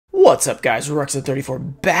What's up, guys? We're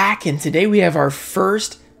Ruxo34 back, and today we have our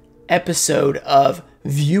first episode of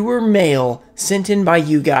viewer mail sent in by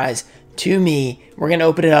you guys to me. We're going to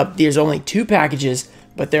open it up. There's only 2 packages,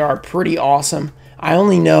 but they are pretty awesome. I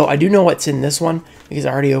do know what's in this one because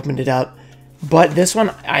I already opened it up, but this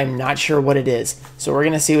one, I'm not sure what it is. So we're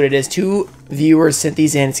going to see what it is. 2 viewers sent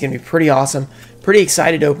these in. It's going to be pretty awesome. Pretty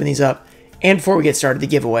excited to open these up. And before we get started, the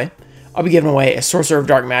giveaway, I'll be giving away a Sorcerer of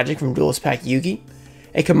Dark Magic from Duelist Pack Yugioh,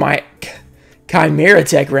 a Chimera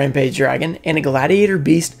Tech Rampage Dragon, and a Gladiator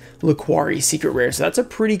Beast Laquari Secret Rare. So that's a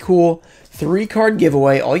pretty cool 3-card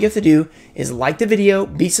giveaway. All you have to do is like the video,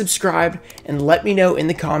 be subscribed, and let me know in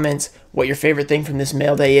the comments what your favorite thing from this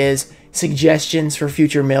mail day is, suggestions for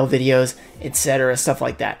future mail videos, etc., stuff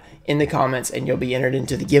like that in the comments, and you'll be entered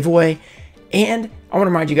into the giveaway. And I want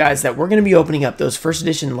to remind you guys that we're going to be opening up those first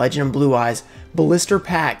edition Legend of Blue Eyes blister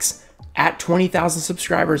packs at 20,000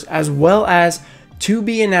 subscribers, as well as to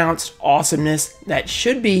be announced awesomeness that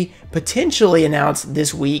should be potentially announced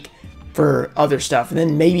this week for other stuff, and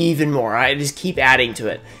then maybe even more. I just keep adding to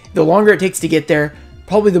it. The longer it takes to get there,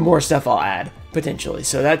 probably the more stuff I'll add potentially.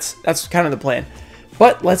 So that's kind of the plan.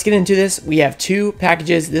 But let's get into this. We have 2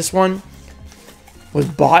 packages. This one was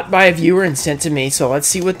bought by a viewer and sent to me, so let's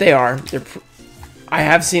see what they are. I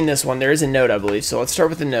have seen this one. There is a note, I believe. So let's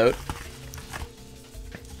start with the note.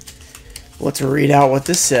 Let's read out what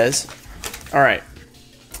this says. All right.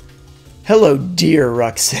 Hello, dear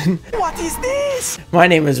Ruxin. What is this? My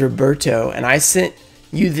name is Roberto, and I sent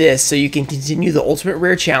you this so you can continue the Ultimate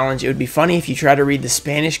Rare Challenge. It would be funny if you try to read the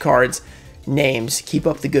Spanish cards' names. Keep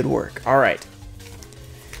up the good work. All right.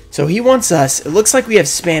 So he wants us, it looks like we have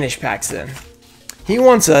Spanish packs then. He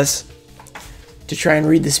wants us to try and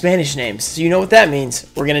read the Spanish names. So you know what that means.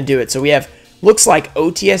 We're going to do it. So we have, looks like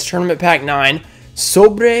OTS Tournament Pack 9,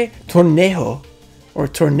 Sobre Torneo. Or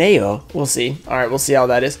Torneo, we'll see. All right, we'll see how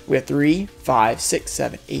that is. We have 3, 5, 6,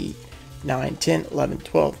 7, 8, 9, 10, 11,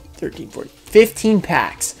 12, 13, 14, 15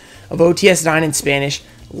 packs of OTS 9 in Spanish.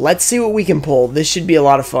 Let's see what we can pull. This should be a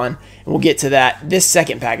lot of fun, and we'll get to that, this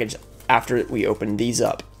second package, after we open these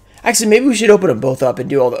up. Actually, maybe we should open them both up and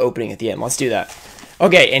do all the opening at the end. Let's do that.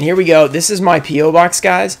 Okay, and here we go. This is my P.O. Box,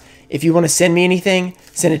 guys. If you want to send me anything,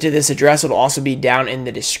 send it to this address. It'll also be down in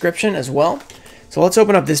the description as well. So let's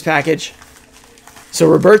open up this package. So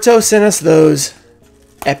Roberto sent us those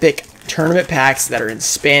epic tournament packs that are in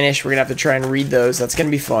Spanish. We're going to have to try and read those. That's going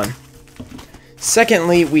to be fun.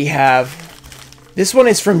 Secondly, we have, this one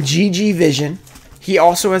is from GG Vision. He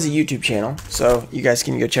also has a YouTube channel, so you guys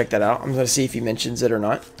can go check that out. I'm going to see if he mentions it or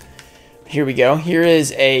not. Here we go. Here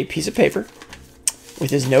is a piece of paper with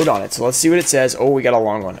his note on it. So let's see what it says. Oh, we got a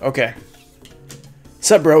long one. Okay. What's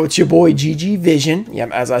up, bro? It's your boy GG Vision.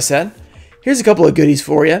 Yep, as I said. Here's a couple of goodies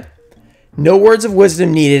for you. No words of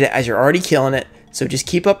wisdom needed, as you're already killing it, so just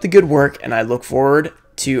keep up the good work, and I look forward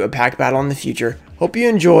to a pack battle in the future. Hope you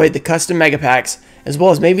enjoyed the custom mega packs, as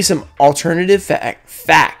well as maybe some alternative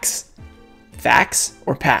facts. Facts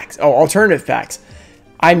or packs? Oh, alternative packs.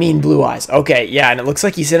 I mean Blue Eyes. Okay, yeah, and it looks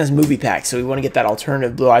like he sent us movie packs, so we want to get that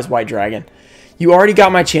alternative Blue Eyes White Dragon. You already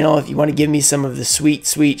got my channel if you want to give me some of the sweet,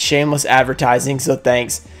 sweet, shameless advertising, so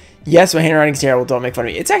thanks. Yes, my handwriting's terrible. Don't make fun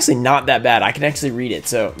of me. It's actually not that bad. I can actually read it.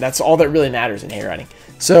 So that's all that really matters in handwriting.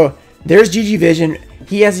 So there's GG Vision.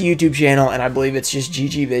 He has a YouTube channel, and I believe it's just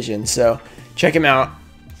GG Vision. So check him out,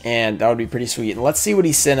 and that would be pretty sweet. And let's see what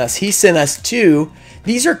he sent us. He sent us 2.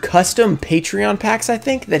 These are custom Patreon packs, I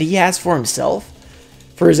think, that he has for himself,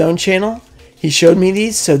 for his own channel. He showed me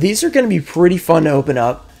these. So these are going to be pretty fun to open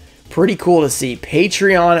up. Pretty cool to see.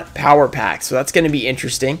 Patreon power packs. So that's going to be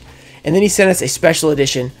interesting. And then he sent us a special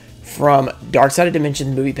edition from Dark Side of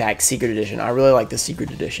Dimensions Movie Pack Secret Edition. I really like the Secret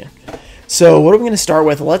Edition. So what are we going to start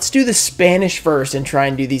with? Let's do the Spanish first and try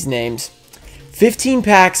and do these names. 15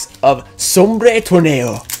 packs of Sobre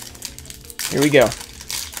Torneo. Here we go.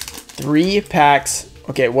 3 packs.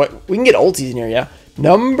 Okay, what we can get ultis in here, yeah.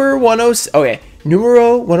 Number 107. Okay,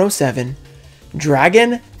 numero 107.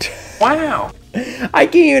 Dragon. Wow. I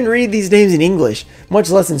can't even read these names in English, much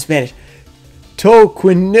less in Spanish.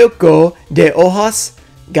 Toquinico de Hojas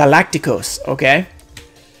Galacticos, okay?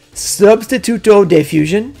 Substituto de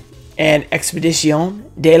Fusion and Expedición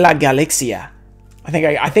de la Galaxia.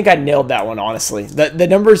 I think I nailed that one, honestly. The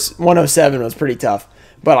numbers 107 was pretty tough,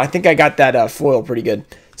 but I think I got that foil pretty good.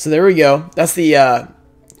 So there we go. That's the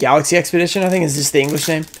Galaxy Expedition, I think is just the English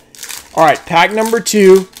name. All right, pack number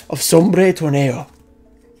 2 of Sobre Torneo.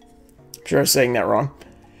 I'm sure I was saying that wrong.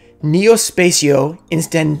 Neospacio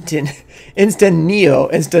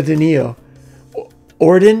Instantaneo.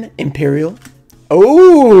 Orden Imperial.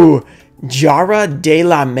 Oh, Jara de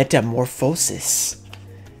la Metamorphosis.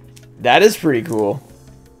 That is pretty cool.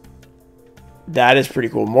 That is pretty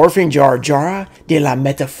cool. Morphing Jar. Jara de la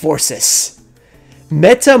Metamorphosis.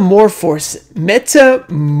 Metamorphosis.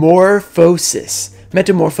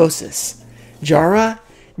 Jara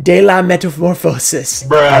de la Metamorphosis.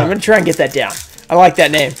 Right, I'm going to try and get that down. I like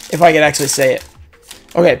that name, if I could actually say it.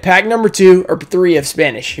 Okay, pack number 2, or 3 of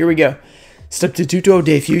Spanish. Here we go. Substituto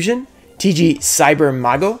de Fusion, TG Cyber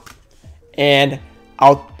Mago, and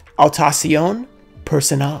Autación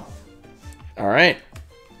Personal. All right.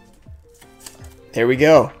 There we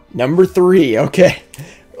go. Number 3. Okay.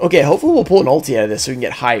 Okay, hopefully we'll pull an ulti out of this so we can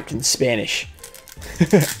get hyped in Spanish.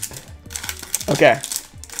 Okay.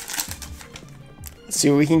 Let's see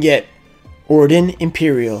what we can get. Orden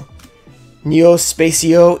Imperial.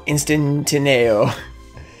 Neospacio Instantaneo.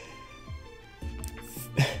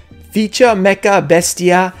 Ficha Mecha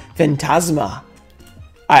Bestia Fantasma.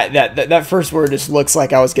 That first word just looks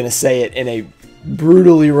like I was going to say it in a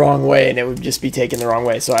brutally wrong way, and it would just be taken the wrong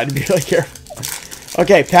way, so I had to be really careful.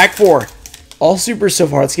 Okay, pack 4. All super so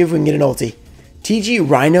far. Let's see if we can get an ulti. TG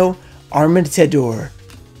Rhino Armentador.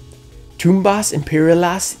 Tumbas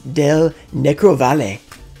Imperialas del Necrovale.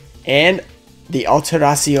 And the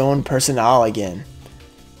Alteración Personal again.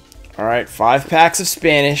 Alright, 5 packs of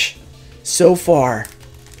Spanish so far.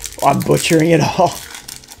 Oh, I'm butchering it all.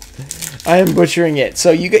 I am butchering it.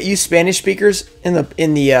 So you Spanish speakers in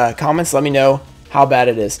the comments, let me know how bad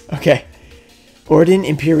it is. Okay. Orden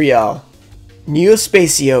Imperial.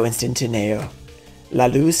 Neospacio Instantaneo. La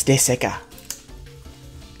Luz de Seca.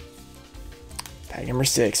 Pack number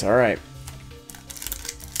 6. Alright.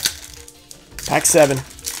 Pack 7.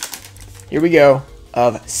 Here we go.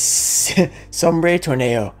 Of Sombre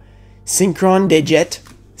Torneo. Synchron de Jet.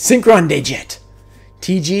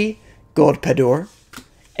 TG Goldpador.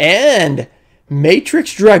 And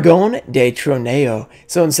Matrix Dragon de Troneo.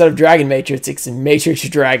 So instead of Dragon Matrix, it's Matrix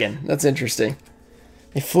Dragon. That's interesting.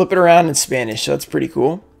 They flip it around in Spanish, so that's pretty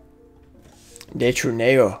cool. De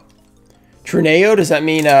Troneo. Troneo, does that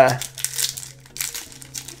mean,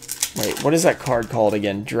 wait, what is that card called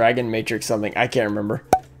again? Dragon Matrix something. I can't remember.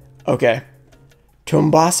 Okay.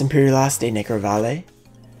 Tumbas Imperialas de Necrovale.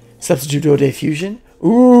 Substituto de Fusion.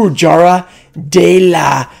 Ooh, Jara de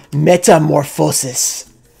la Metamorphosis.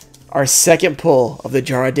 Our second pull of the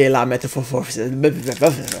Jara de la Metamorphosis.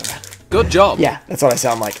 Good job. Yeah, that's what I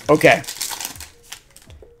sound like. Okay.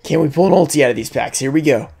 Can we pull an ulti out of these packs? Here we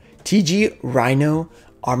go. TG Rhino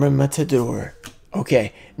Armamentador.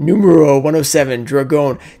 Okay. Numero 107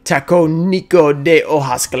 Dragon Taconico de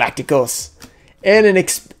Hojas Galacticos. And an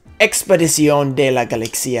Expedición de la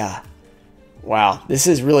Galaxia. Wow, this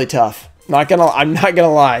is really tough. I'm not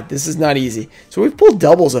gonna lie. This is not easy. So we've pulled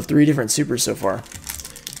doubles of 3 different supers so far.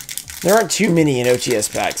 There aren't too many in OTS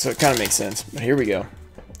packs, so it kind of makes sense. But here we go.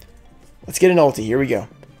 Let's get an ulti. Here we go.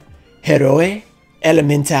 Heroe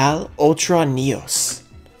Elemental Ultra Neos.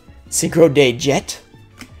 Synchro de Jet.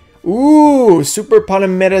 Ooh, Super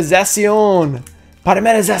Polymerización.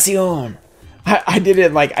 I did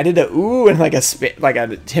it like, I did a ooh and like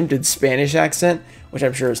an attempted Spanish accent, which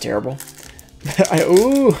I'm sure is terrible.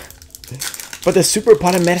 Ooh. But the Super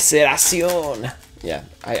Polymerización. Yeah,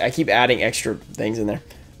 I keep adding extra things in there.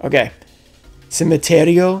 Okay.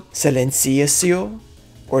 Cementerio Silencioso.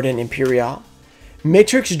 Orden Imperial.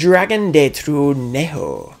 Matrix Dragon de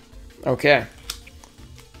Trunejo. Okay.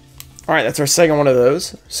 Alright, that's our second one of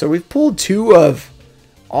those. So we've pulled 2 of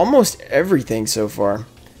almost everything so far.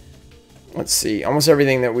 Let's see. Almost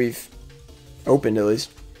everything that we've opened, at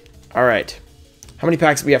least. Alright. How many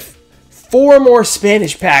packs do we have? 4 more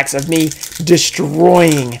Spanish packs of me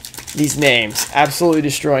destroying these names. Absolutely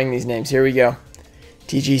destroying these names. Here we go.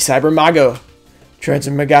 TG Cyber Mago.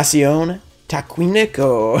 Transformación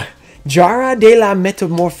Taquinico. Jara de la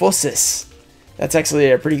Metamorphosis. That's actually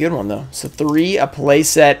a pretty good one, though. So 3, a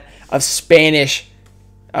playset of Spanish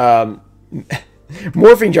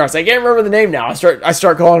morphing jars. I can't remember the name now. I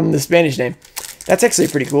start calling them the Spanish name. That's actually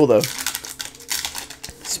pretty cool, though.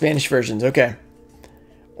 Spanish versions. Okay.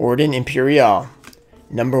 Orden Imperial.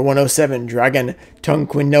 Number 107. Dragon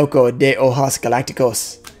Tonquinoco de Hojas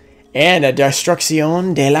Galacticos. And a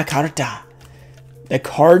Destrucción de la Carta. The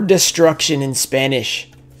card destruction in Spanish.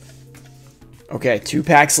 Okay, 2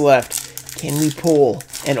 packs left. Can we pull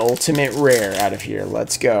an ultimate rare out of here?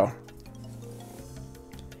 Let's go.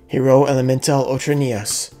 Hero Elemental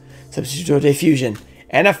Ultraneos. Substituto de Fusion.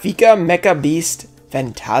 And a Fika Mecha Beast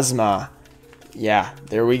Phantasma. Yeah,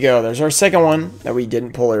 there we go. There's our second one that we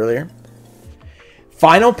didn't pull earlier.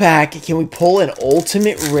 Final pack. Can we pull an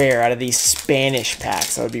ultimate rare out of these Spanish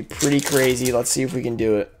packs? That would be pretty crazy. Let's see if we can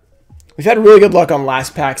do it. We've had really good luck on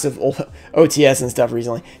last packs of OTS and stuff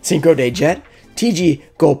recently. Synchro de Jet. TG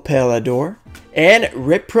Golpelador, and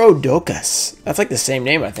Reprodokas. That's like the same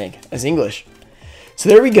name, I think, as English. So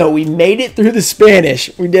there we go. We made it through the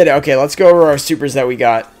Spanish. We did it. Okay, let's go over our supers that we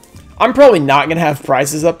got. I'm probably not going to have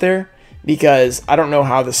prices up there because I don't know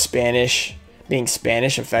how the Spanish, being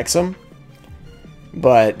Spanish, affects them.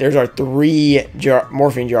 But there's our 3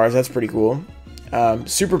 morphine jars. That's pretty cool.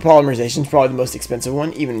 Super polymerization is probably the most expensive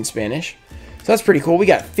one, even in Spanish. So that's pretty cool. We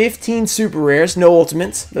got 15 super rares, no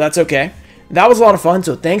ultimates, but that's okay. That was a lot of fun.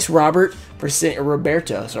 So thanks,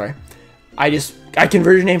 Roberto, sorry. I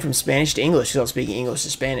converted your name from Spanish to English because I was speaking English to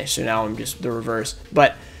Spanish. So now I'm just the reverse.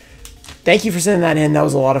 But thank you for sending that in. That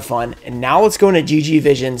was a lot of fun. And now let's go into GG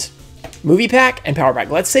Vision's movie pack and power pack.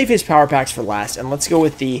 Let's save his power packs for last. And let's go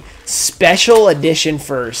with the special edition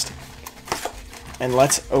first. And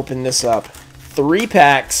let's open this up. 3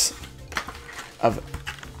 packs of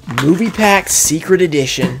movie pack secret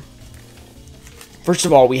edition. First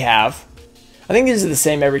of all, we have, I think these are the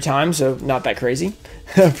same every time, so not that crazy.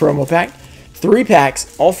 Promo pack. 3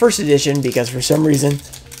 packs, all first edition, because for some reason,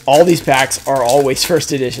 all these packs are always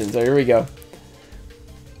first edition. So here we go.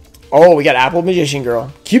 Oh, we got Apple Magician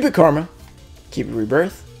Girl, Cubic Karma, Cubic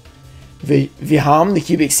Rebirth, Viham, the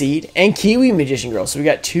Cubic Seed, and Kiwi Magician Girl. So we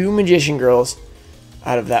got 2 Magician Girls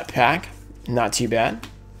out of that pack. Not too bad.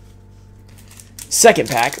 Second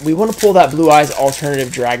pack, we want to pull that Blue Eyes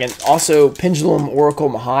Alternative Dragon. Also, Pendulum Oracle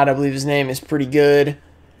Mahad, I believe his name, is pretty good.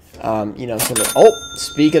 You know, oh,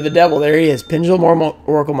 speak of the devil, there he is. Pendulum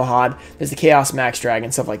Oracle Mahad. There's the Chaos Max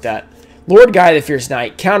Dragon, stuff like that. Lord Guy, the Fierce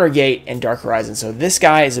Knight, Counter Gate, and Dark Horizon. So this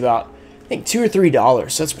guy is about, I think, $2 or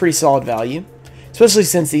 $3. So that's pretty solid value. Especially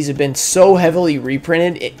since these have been so heavily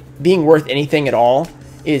reprinted, it being worth anything at all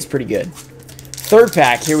is pretty good. Third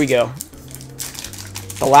pack, here we go.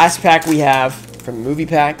 The last pack we have from the movie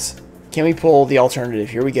packs. Can we pull the alternative?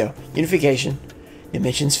 Here we go. Unification,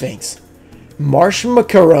 Dimension Sphinx, Marsh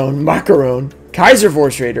Macaron, Kaiser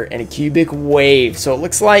Force Raider, and a Cubic Wave. So it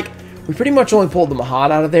looks like we pretty much only pulled the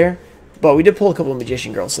Mahad out of there, but we did pull a couple of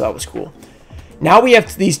Magician Girls, so that was cool. Now we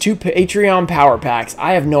have these 2 Patreon power packs.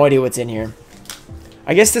 I have no idea what's in here.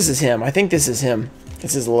 I guess this is him. I think this is him.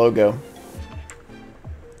 This is the logo.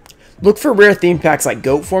 Look for rare theme packs like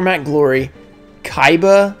Goat Format Glory,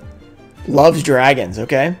 Kaiba Loves Dragons,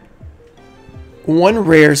 okay? 1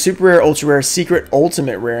 rare, super rare, ultra rare, secret,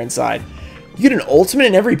 ultimate rare inside. You get an ultimate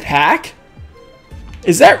in every pack?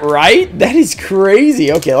 Is that right? That is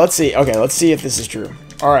crazy. Okay, let's see. Okay, let's see if this is true.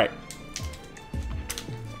 All right.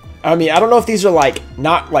 I mean, I don't know if these are like,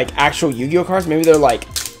 not like actual Yu-Gi-Oh cards. Maybe they're like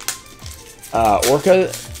Orca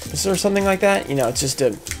or something like that. You know, it's just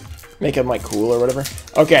to make them like cool or whatever.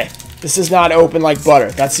 Okay, this is not open like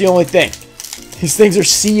butter. That's the only thing. These things are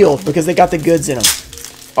sealed because they got the goods in them.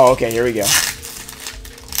 Oh, okay, here we go.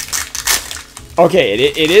 Okay,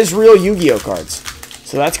 it is real Yu-Gi-Oh cards.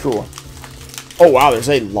 So that's cool. Oh, wow, there's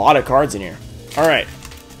a lot of cards in here. All right.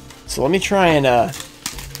 So let me try and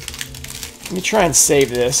save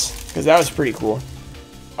this because that was pretty cool.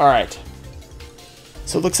 All right.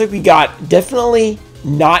 So it looks like we got definitely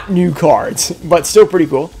not new cards, but still pretty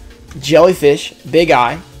cool. Jellyfish, Big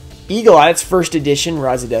Eye, Eagle Eye, that's first edition,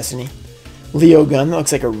 Rise of Destiny. Leo Gun, that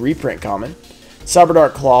looks like a reprint common.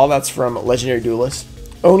 Cyberdark Claw, that's from Legendary Duelist.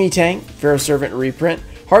 Oni Tank, Pharaoh Servant reprint.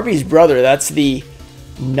 Harpy's Brother, that's the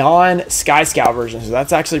non-Sky Scout version, so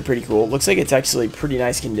that's actually pretty cool. Looks like it's actually pretty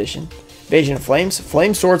nice condition. Invasion of Flames,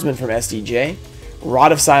 Flame Swordsman from SDJ.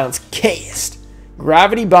 Rod of Silence, Cased.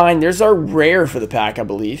 Gravity Bind, there's our rare for the pack, I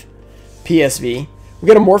believe. PSV. We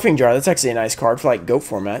got a Morphing Jar, that's actually a nice card for like Goat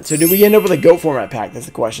format. So did we end up with a Goat format pack? That's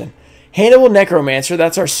the question. Hannibal Necromancer,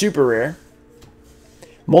 that's our super rare.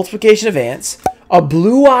 Multiplication of Ants. A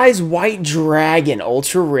Blue Eyes White Dragon,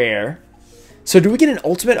 ultra rare. So do we get an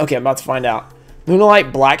ultimate? Okay, I'm about to find out.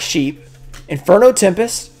 Lunalight Black Sheep. Inferno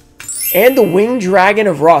Tempest. And the Winged Dragon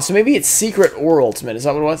of Ra. So maybe it's secret or ultimate. Is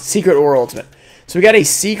that what it was? Secret or ultimate. So we got a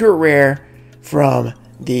secret rare from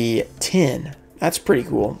the tin. That's pretty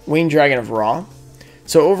cool. Winged Dragon of Ra.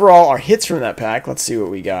 So overall, our hits from that pack. Let's see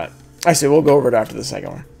what we got. Actually, we'll go over it after the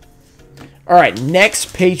second one. Alright,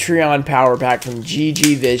 next Patreon power pack from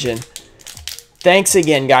GG Vision. Thanks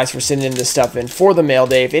again, guys, for sending this stuff in for the mail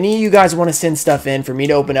day. If any of you guys want to send stuff in for me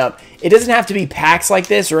to open up, it doesn't have to be packs like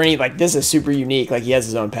this or any, like, this is super unique. Like, he has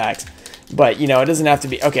his own packs. But, you know, it doesn't have to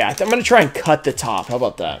be. Okay, I'm going to try and cut the top. How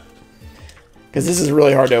about that? Because this is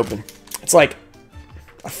really hard to open. It's like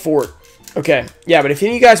a fort. Okay, yeah, but if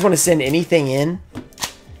any of you guys want to send anything in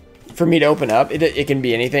for me to open up, it can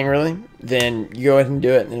be anything, really, then you go ahead and do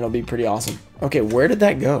it, and it'll be pretty awesome. Okay, where did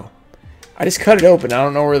that go? I just cut it open. I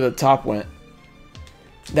don't know where the top went.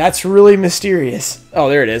 That's really mysterious. Oh,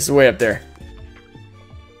 there it is, way up there.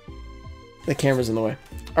 The camera's in the way.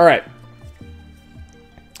 All right.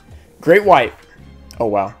 Great White. Oh,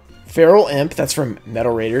 wow. Feral Imp. That's from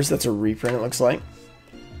Metal Raiders. That's a reprint, it looks like.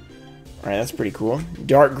 All right, that's pretty cool.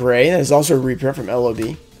 Dark Gray. That is also a reprint from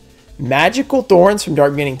LOB. Magical Thorns from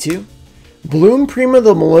Dark Beginning 2. Bloom Prima,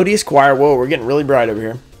 the Melodious Choir. Whoa, we're getting really bright over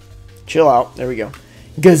here. Chill out. There we go.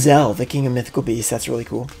 Gazelle, the King of Mythical Beasts. That's really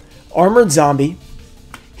cool. Armored Zombie.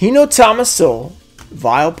 Hinotama Soul.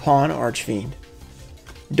 Vile Pawn Archfiend.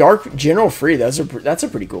 Dark General Free. That's a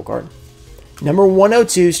pretty cool card. Number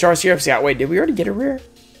 102, Star Syrup Scout. Wait, did we already get a rare?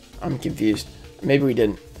 I'm confused. Maybe we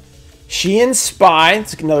didn't. Sheehan Spy.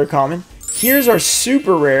 It's another common. Here's our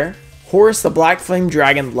super rare. Horus the Black Flame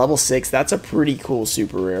Dragon, level 6. That's a pretty cool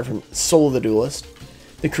super rare from Soul of the Duelist.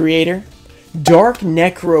 The Creator. Dark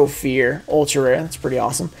Necro Fear. Ultra rare. That's pretty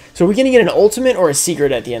awesome. So are we going to get an ultimate or a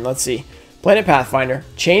secret at the end? Let's see. Planet Pathfinder.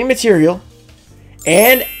 Chain Material.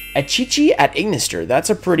 And a Chi-Chi at Ignister. That's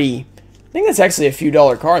a pretty... I think that's actually a few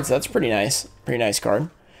dollar cards. So that's pretty nice. Pretty nice card.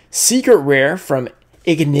 Secret rare from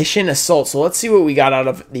Ignition Assault. So let's see what we got out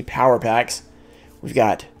of the power packs. We've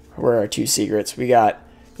got... Where are our two secrets? We got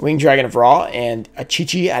Winged Dragon of Ra and a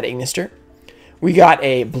Chi-Chi at Ignister. We got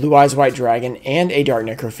a Blue Eyes White Dragon and a Dark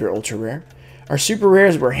Necrofear Ultra Rare. Our super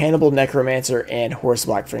rares were Hannibal Necromancer and Horus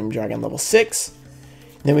Black Flame Dragon level 6.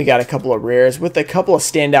 Then we got a couple of rares with a couple of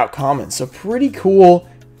standout commons. So pretty cool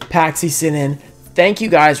packs he sent in. Thank you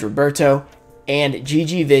guys, Roberto and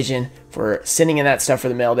GG Vision, for sending in that stuff for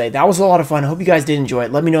the mail day. That was a lot of fun. I hope you guys did enjoy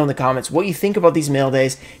it. Let me know in the comments what you think about these mail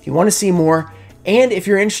days. If you want to see more, and if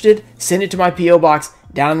you're interested, send it to my P.O. box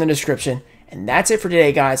down in the description. And that's it for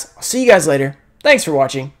today, guys. I'll see you guys later. Thanks for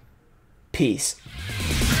watching. Peace.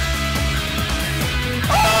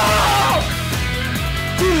 Oh!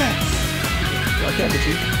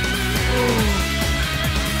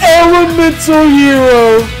 Elemental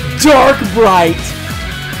Hero, Dark Bright.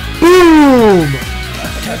 Boom!